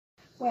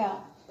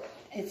Well,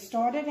 it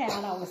started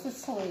out, I was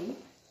asleep,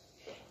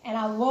 and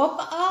I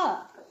woke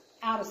up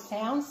out of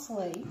sound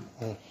sleep,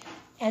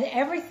 and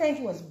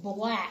everything was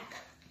black.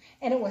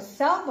 And it was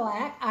so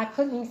black, I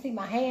couldn't even see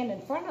my hand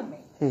in front of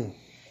me.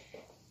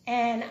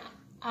 And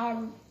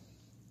I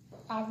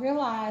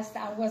realized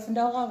I was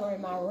no longer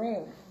in my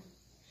room.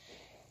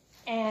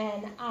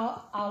 And I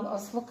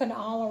was looking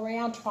all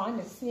around trying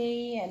to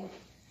see and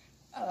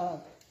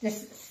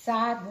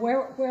decide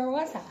where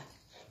was I?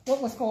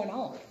 What was going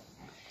on?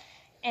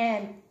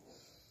 And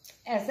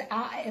as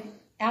I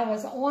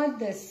was on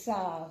this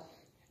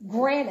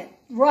granite,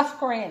 rough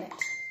granite,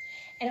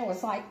 and it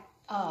was like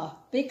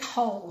big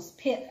holes,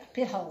 pit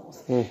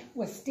holes,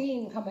 with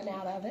steam coming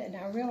out of it, and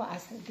I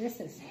realized that this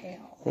is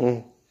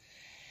hell.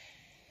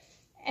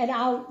 And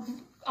all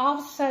of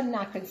a sudden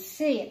I could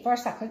see. At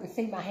first I couldn't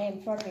see my hand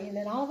in front of me, and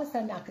then all of a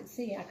sudden I could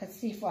see. I could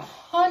see for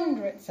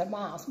hundreds of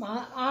miles.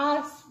 My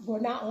eyes were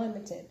not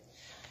limited,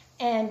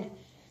 and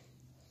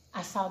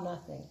I saw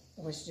nothing.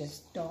 It was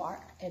just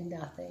dark and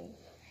nothing.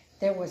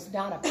 There was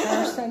not a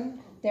person.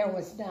 There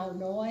was no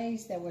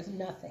noise. There was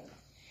nothing.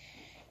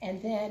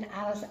 And then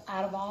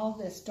out of all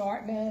this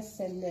darkness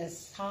and this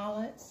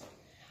silence,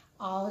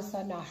 all of a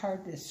sudden I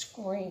heard this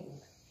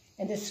scream.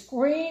 And the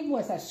scream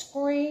was a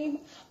scream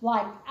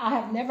like I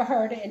have never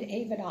heard in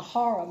even a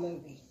horror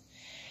movie.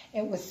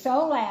 It was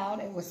so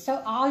loud. It was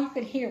so, all you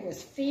could hear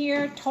was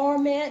fear,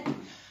 torment,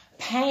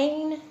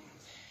 pain.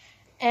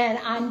 And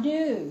I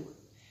knew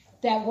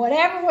that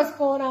whatever was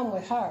going on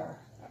with her,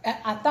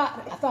 I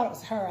thought it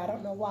was her. I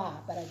don't know why,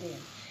 but I did.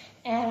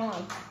 And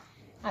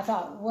I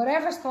thought,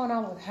 whatever's going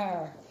on with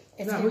her.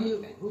 Now,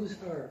 who's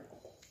her?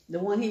 The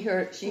one she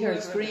heard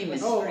screaming.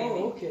 Oh,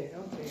 okay.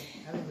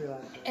 I didn't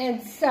realize that.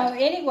 And so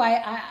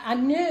anyway, I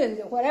knew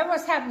that whatever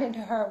was happening to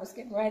her was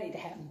getting ready to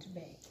happen to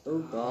me. Oh,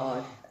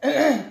 God.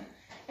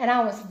 And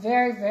I was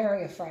very,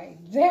 very afraid.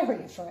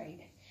 Very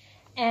afraid.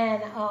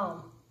 And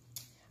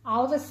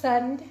all of a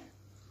sudden,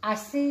 I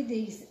see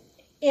these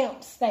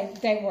imps.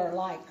 They were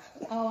like,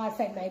 I'd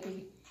say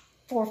maybe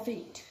 4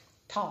 feet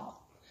tall.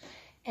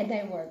 And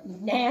they were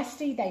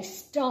nasty. They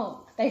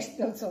stunk. It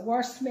was the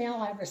worst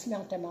smell I ever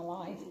smelled in my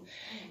life.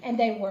 And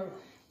they were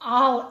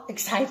all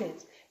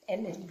excited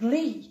and in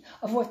glee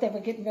of what they were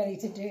getting ready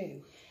to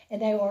do.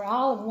 And they were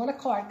all in one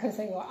accord because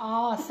they were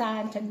all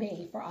assigned to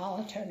me for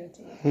all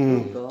eternity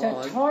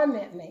to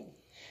torment me.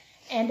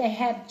 And they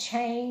had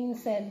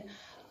chains and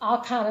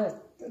all kind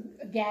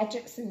of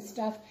gadgets and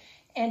stuff.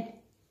 And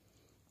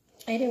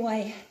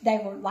anyway, they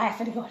were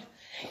laughing and going,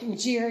 and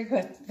jeering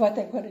with what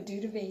they were going to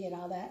do to me and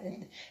all that.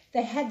 And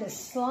they had this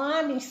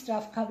slimy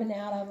stuff coming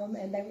out of them,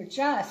 and they were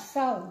just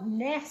so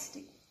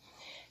nasty.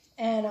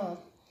 And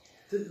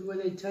were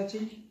they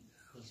touching?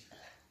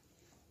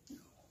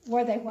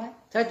 Were they what?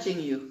 Touching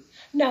you?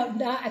 No,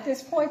 at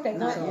this point they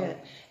Not weren't.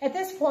 yet. At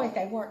this point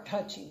they weren't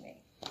touching me.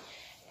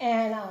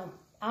 And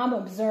I'm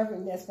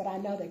observing this, but I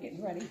know they're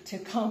getting ready to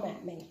come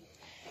at me.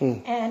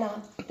 And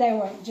they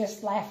were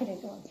just laughing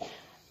and going,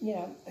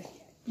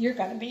 you're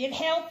going to be in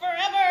hell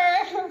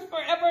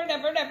forever,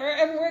 never, never,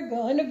 and we're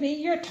going to be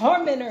your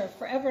tormentor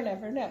forever,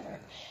 never, never.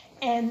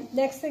 And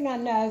next thing I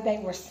know, they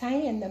were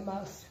saying the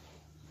most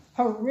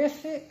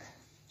horrific,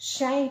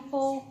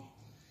 shameful.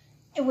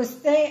 It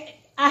was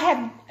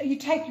you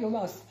take your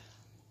most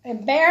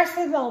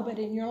embarrassing moment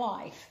in your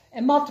life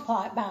and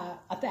multiply it by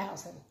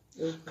 1,000.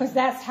 Because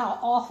that's how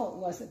awful it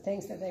was, the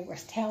things that they were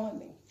telling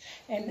me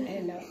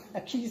and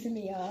accusing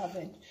me of.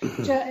 And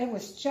it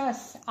was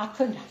just, I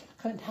couldn't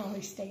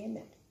hardly stand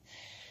it.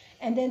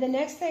 And then the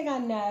next thing I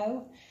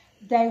know,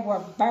 they were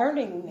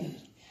burning me.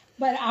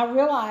 But I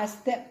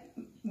realized that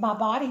my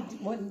body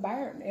wouldn't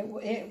burn.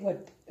 It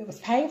was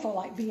painful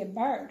like being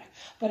burned,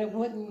 but it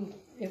wouldn't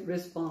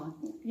respond.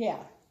 Yeah.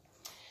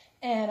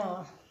 And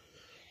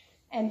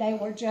they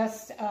were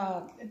just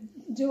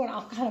doing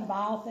all kind of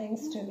vile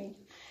things to me.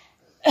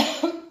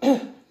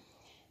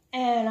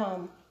 And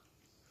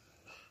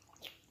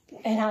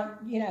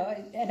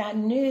I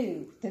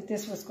knew that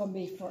this was going to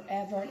be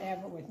forever and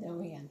ever with no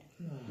end.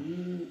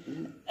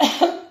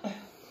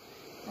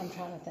 I'm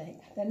trying to think.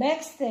 The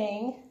next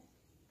thing,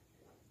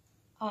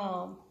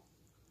 Lord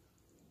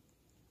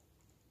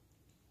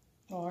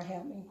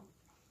help me.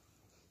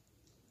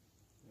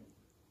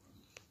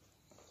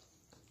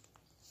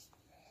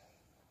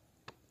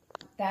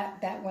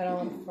 That went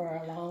on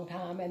for a long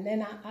time, and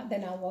then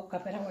I woke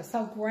up, and I was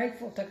so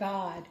grateful to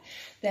God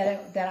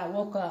that I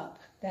woke up,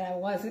 that I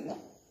wasn't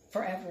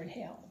forever in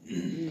hell.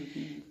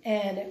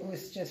 And it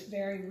was just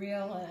very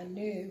real, and I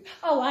knew.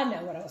 Oh, I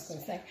know what I was going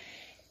to say.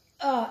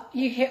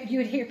 You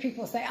would hear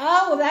people say,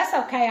 "Oh, well, that's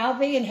okay. I'll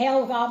be in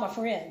hell with all my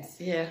friends."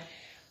 Yeah.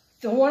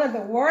 So one of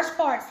the worst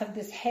parts of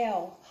this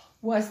hell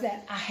was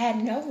that I had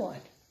no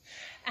one.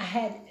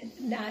 I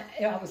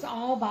was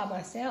all by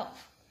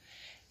myself,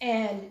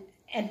 and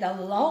the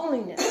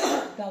loneliness,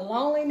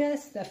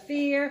 the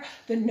fear,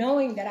 the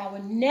knowing that I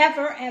would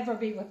never, ever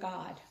be with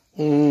God.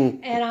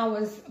 And I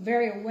was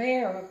very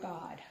aware of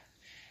God.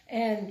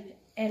 And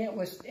there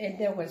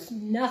was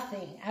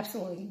nothing,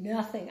 absolutely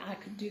nothing I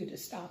could do to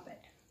stop it.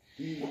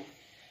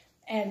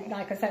 And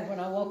like I said, when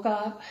I woke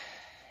up,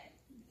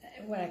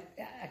 when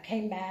I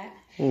came back,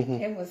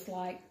 it was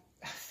like,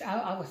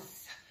 I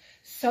was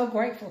so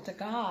grateful to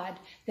God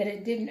that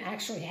it didn't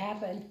actually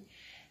happen.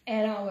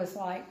 And I was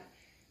like,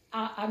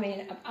 I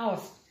mean, I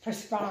was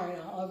perspiring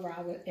all over.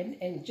 I was,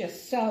 and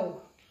just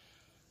so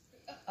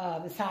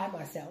beside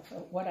myself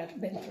of what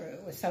I'd been through.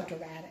 It was so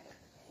dramatic.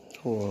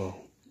 Wow.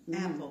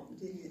 Apple,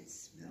 didn't it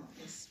smell?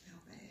 It smelled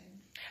bad.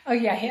 Oh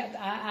yeah,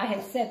 I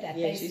had said that.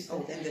 Yeah, They- she's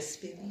Oh, then the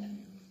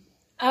spitting.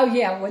 Oh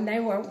yeah, when they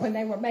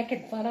were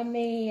making fun of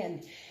me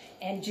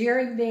and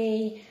jeering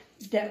me,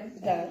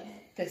 the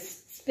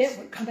spit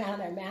would come out of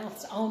their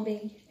mouths on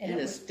me, and it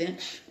the was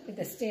stench.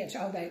 the stench.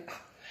 Oh,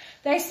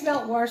 they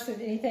smelled worse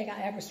than anything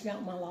I ever smelled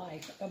in my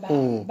life,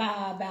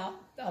 by about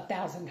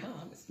 1,000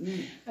 times.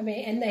 I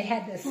mean, and they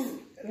had this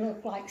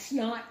look like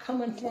snot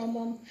coming from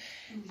them.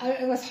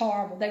 It was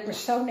horrible. They were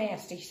so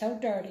nasty, so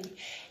dirty,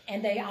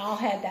 and they all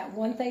had that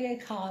one thing in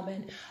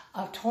common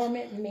of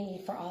tormenting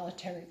me for all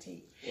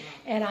eternity.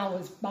 And I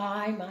was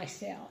by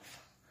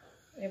myself.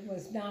 It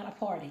was not a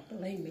party.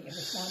 Believe me, it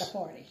was not a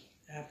party.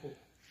 Apple,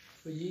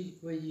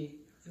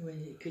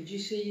 could you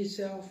see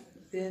yourself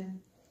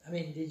then? I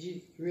mean, did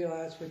you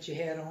realize what you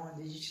had on?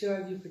 Did you still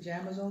have your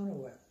pajamas on or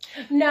what?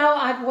 No,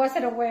 I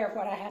wasn't aware of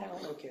what I had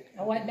on. Okay.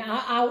 I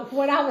wasn't.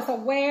 When I was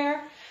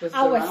aware, Was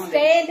I was surrounded.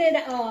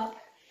 standing up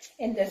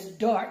in this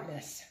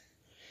darkness.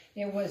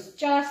 It was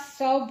just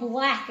so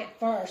black at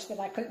first that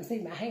I couldn't see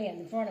my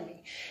hand in front of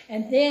me.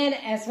 And then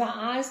as my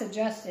eyes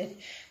adjusted,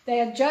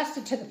 they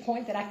adjusted to the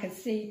point that I could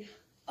see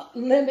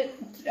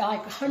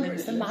like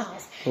hundreds of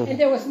miles. And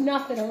there was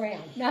nothing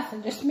around.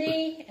 Nothing. Just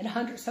me and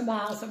hundreds of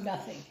miles of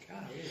nothing.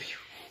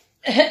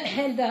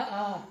 And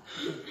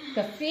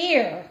the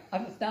fear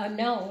of the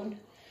unknown,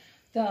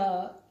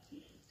 the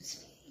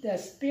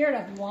spirit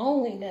of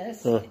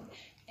loneliness,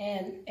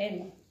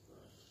 and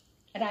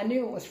I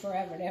knew it was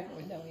forever and ever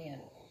with no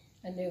end.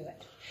 I knew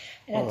it,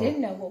 and I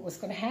didn't know what was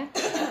going to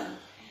happen.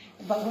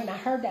 But when I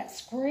heard that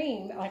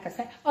scream, like I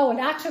said, and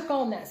I took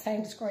on that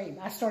same scream.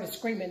 I started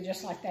screaming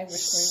just like they were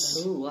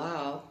screaming. Oh,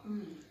 wow.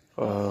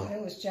 Wow.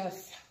 It was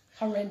just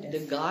horrendous.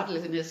 The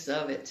godliness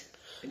of it.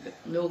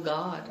 No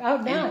God Oh,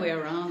 none. anywhere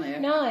around there.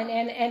 None.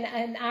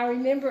 And I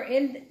remember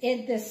in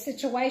this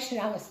situation,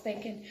 I was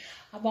thinking,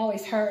 I've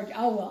always heard,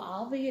 oh, well,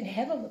 I'll be in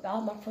heaven with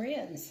all my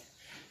friends.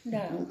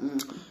 No.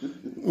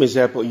 Miss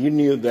Apple, you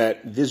knew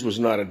that this was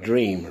not a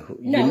dream.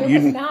 No, it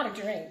was not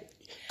a dream.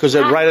 Because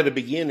right at the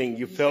beginning,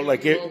 you felt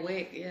like You it. were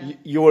awake, yeah.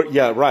 You were,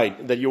 yeah,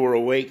 right. That you were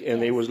awake,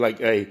 and it was like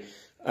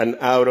an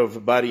out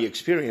of body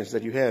experience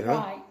that you had,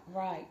 huh?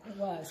 Right. It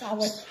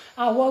was.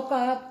 I woke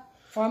up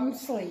from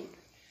sleep,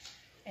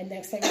 and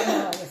next thing you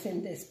know, I was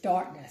in this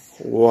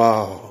darkness.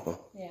 Wow.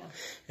 Yeah.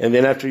 And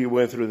then after you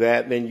went through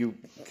that, then you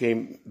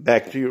came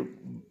back to your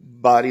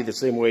body the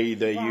same way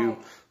that you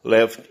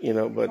left,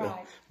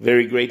 but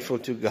very grateful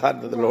to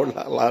God that the Lord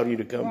allowed you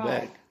to come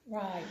back.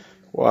 Right.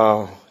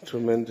 Wow.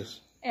 Tremendous.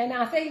 And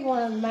I think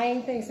one of the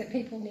main things that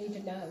people need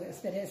to know is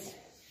that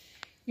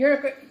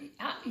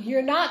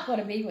you're not going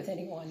to be with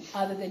anyone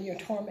other than your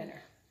tormentor.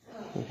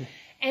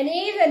 And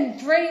even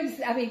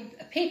dreams, I mean,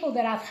 people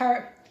that I've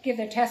heard give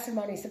their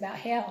testimonies about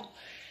hell,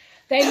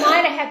 they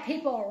might have had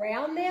people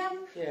around them,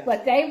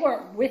 but they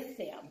weren't with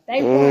them.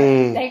 They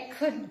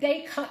weren't.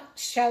 They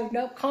showed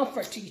no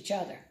comfort to each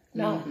other.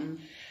 No,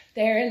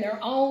 they're in their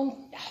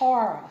own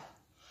horror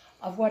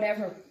of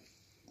whatever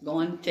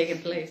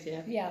Taking place,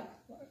 yeah.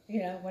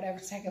 Yeah,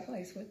 whatever's taking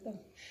place with them.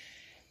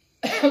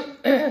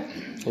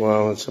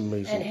 Wow, that's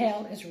amazing. And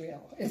hell is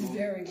real. It's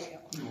very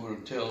real. You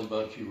want to tell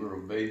about you were a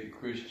baby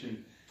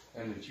Christian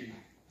and that you,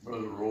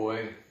 Brother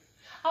Roy.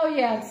 Oh,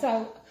 yeah.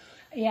 So,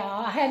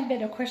 I hadn't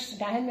been a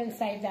Christian. I hadn't been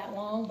saved that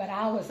long, but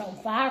I was on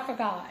fire for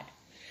God.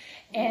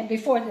 And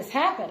before this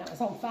happened, I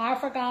was on fire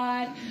for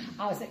God.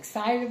 I was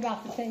excited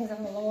about the things of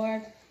the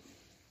Lord.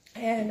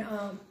 And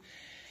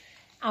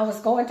I was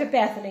going to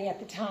Bethany at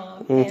the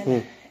time.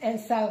 And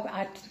so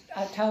I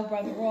told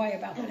Brother Roy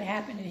about what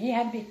happened. And he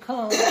had me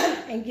come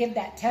and give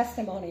that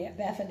testimony at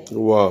Bethany.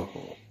 Wow.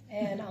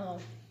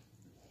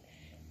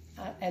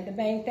 And the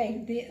main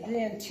thing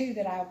then, too,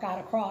 that I got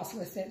across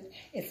was that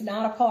it's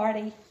not a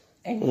party,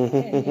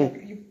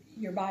 and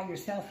you're by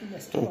yourself in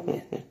this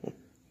torment.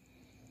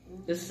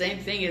 The same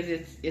thing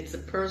is it's a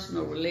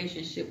personal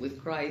relationship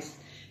with Christ.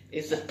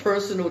 It's a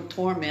personal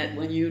torment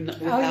when you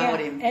without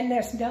Him. And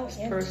there's no It's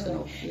end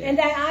personal. to it. Yeah. And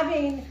that, I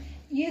mean,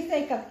 you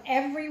think of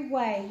every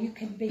way you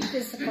can be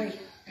physically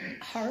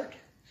hurt,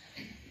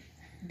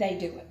 they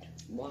do it.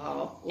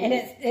 Wow. And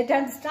it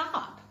doesn't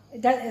stop.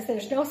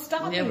 There's no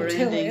stopping Never to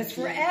ending. it. It's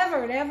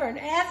forever and ever and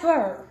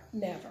ever,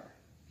 never.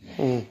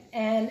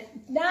 And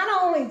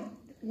not only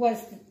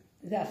was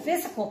the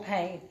physical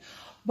pain,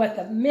 but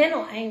the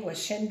mental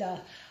anguish and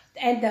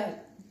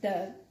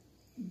the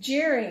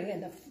jeering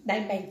and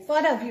they made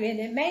fun of you, and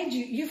it made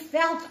you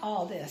felt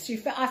all this.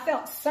 I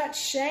felt such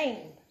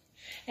shame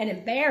and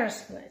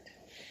embarrassment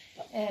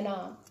and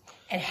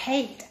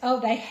hate. Oh,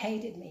 they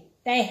hated me.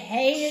 They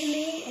hated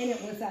me, and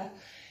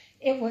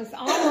it was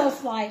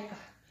almost like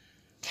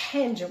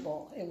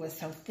tangible. It was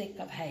so thick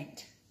of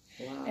hate.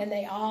 Wow. And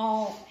they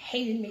all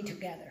hated me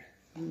together.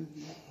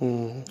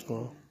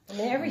 Well, I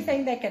mean,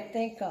 everything they could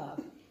think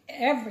of.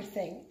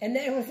 Everything. And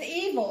it was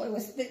evil.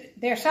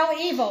 They're so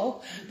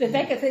evil that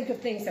they could think of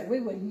things that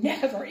we would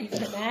never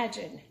even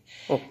imagine.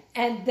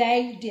 And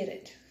they did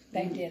it.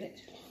 They did it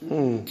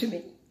to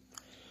me.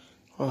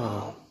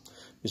 wow.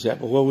 Ms.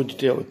 Apple, what would you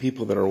tell the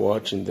people that are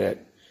watching that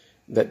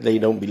they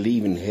don't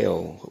believe in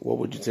hell? What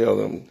would you tell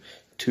them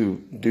to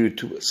do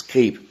to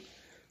escape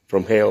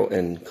from hell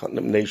and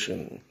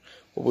condemnation?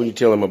 What would you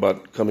tell them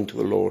about coming to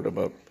the Lord,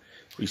 about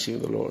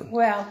receiving the Lord?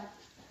 Well,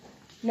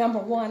 number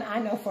one, I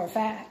know for a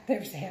fact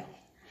there's hell.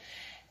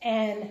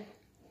 And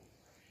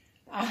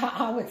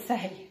I would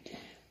say,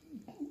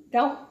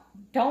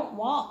 don't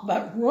walk,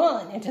 but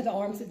run into the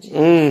arms of Jesus.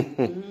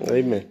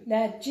 Amen.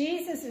 That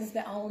Jesus is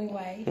the only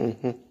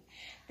way.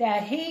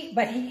 But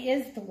he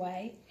is the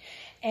way.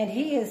 And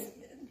he is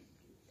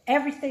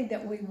everything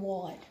that we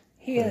want.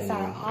 He is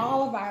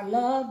all of our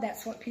love.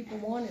 That's what people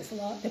want, is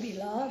love, to be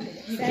loved and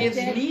He accepted.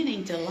 gives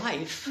meaning to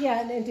life.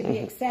 Yeah, and then to be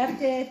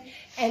accepted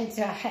and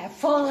to have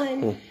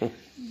fun.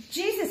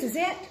 Jesus is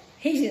it.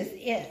 He is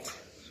it.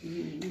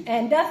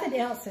 And nothing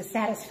else is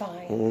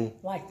satisfying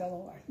like the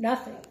Lord.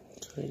 Nothing.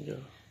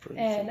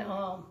 And,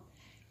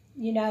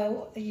 you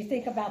know, you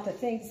think about the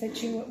things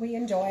that we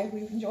enjoy.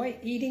 We enjoy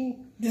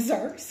eating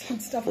desserts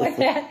and stuff like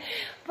that.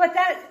 But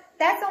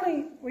that's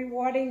only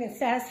rewarding and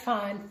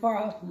satisfying for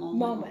a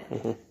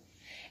moment.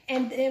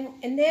 And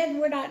then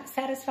we're not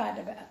satisfied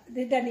about it.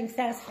 It doesn't even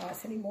satisfy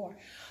us anymore.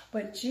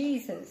 But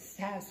Jesus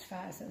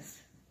satisfies us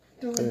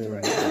through and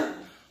through,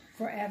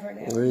 forever and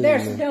ever. Amen.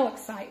 There's no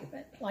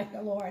excitement like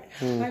the Lord.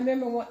 I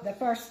remember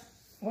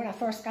when I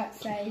first got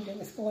saved and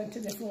was going to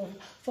this little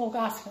full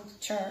gospel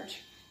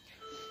church.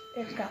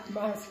 It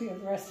reminds me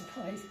of the rest of the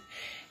place.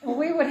 And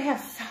we would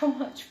have so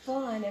much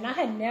fun. And I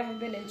had never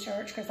been in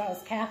church because I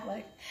was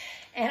Catholic.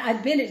 And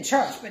I'd been in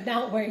church, but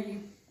not where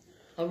you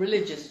A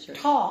religious church.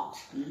 talked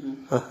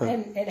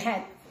and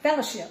had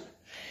fellowship.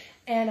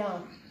 And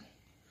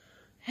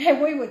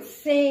we would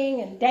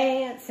sing and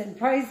dance and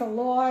praise the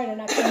Lord.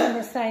 And I can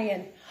remember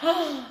saying,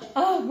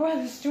 oh,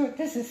 Brother Stewart,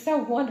 this is so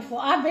wonderful.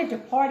 I've been to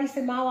parties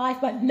in my life,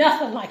 but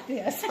nothing like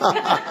this.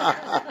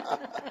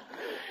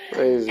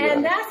 Praise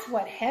And God. that's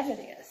what heaven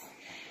is.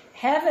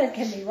 Heaven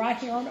can be right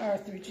here on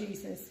earth through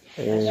Jesus.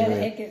 And then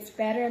it gets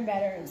better and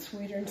better and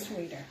sweeter and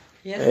sweeter.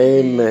 Yes,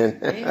 Amen.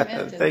 Amen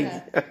to Thank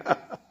that.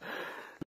 you.